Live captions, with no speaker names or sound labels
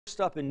First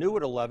up and new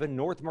at 11,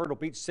 North Myrtle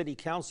Beach City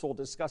Council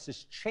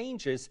discusses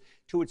changes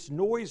to its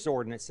noise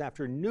ordinance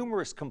after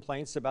numerous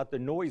complaints about the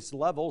noise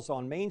levels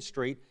on Main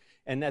Street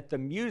and that the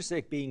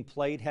music being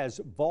played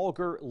has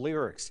vulgar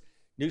lyrics.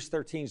 News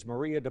 13's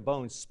Maria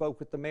DeBone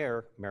spoke with the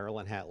mayor,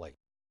 Marilyn Hatley.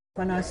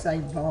 When I say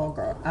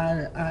vulgar,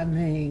 I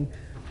mean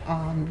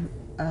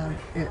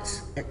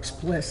it's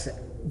explicit,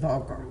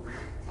 vulgar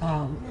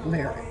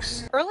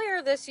lyrics.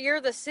 Earlier this year,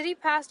 the city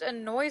passed a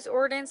noise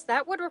ordinance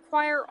that would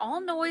require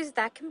all noise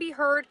that can be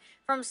heard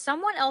from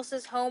someone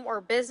else's home or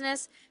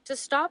business to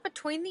stop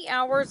between the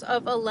hours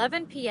of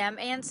 11 p.m.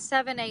 and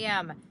 7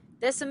 a.m.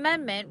 This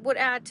amendment would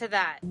add to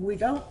that. We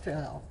don't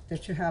feel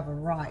that you have a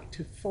right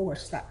to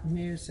force that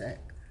music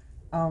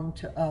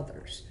onto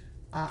others,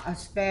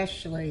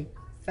 especially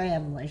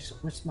families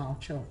with small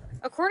children.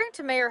 According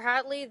to Mayor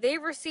Hatley,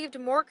 they've received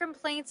more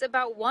complaints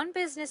about one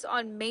business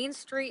on Main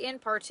Street in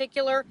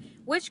particular,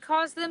 which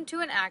caused them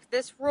to enact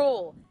this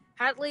rule.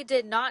 Hatley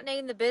did not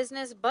name the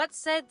business, but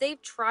said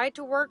they've tried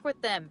to work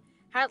with them.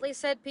 Hatley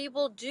said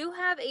people do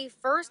have a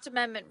First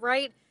Amendment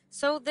right,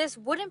 so this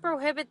wouldn't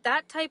prohibit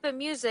that type of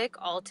music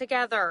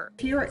altogether.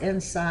 If you're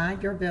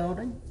inside your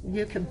building,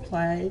 you can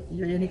play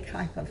any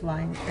type of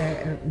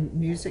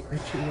music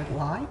that you would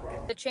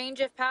like. The change,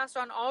 if passed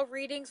on all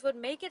readings, would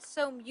make it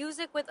so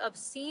music with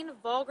obscene,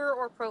 vulgar,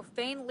 or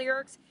profane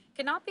lyrics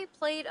cannot be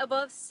played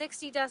above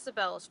 60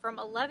 decibels from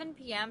 11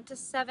 p.m. to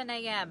 7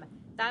 a.m.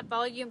 That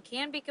volume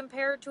can be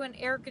compared to an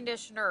air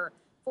conditioner.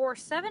 For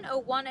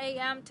 7:01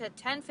 a.m. to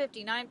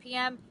 10:59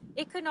 p.m.,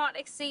 it could not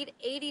exceed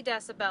 80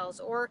 decibels,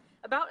 or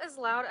about as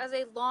loud as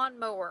a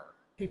lawnmower.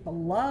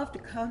 People love to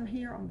come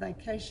here on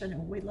vacation,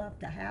 and we love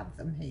to have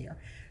them here.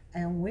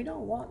 And we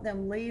don't want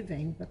them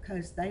leaving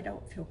because they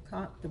don't feel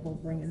comfortable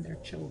bringing their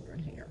children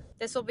here.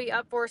 This will be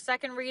up for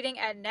second reading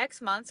at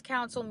next month's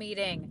council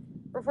meeting.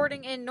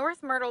 Reporting in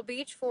North Myrtle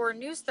Beach for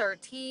News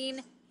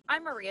 13,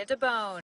 I'm Maria DeBone.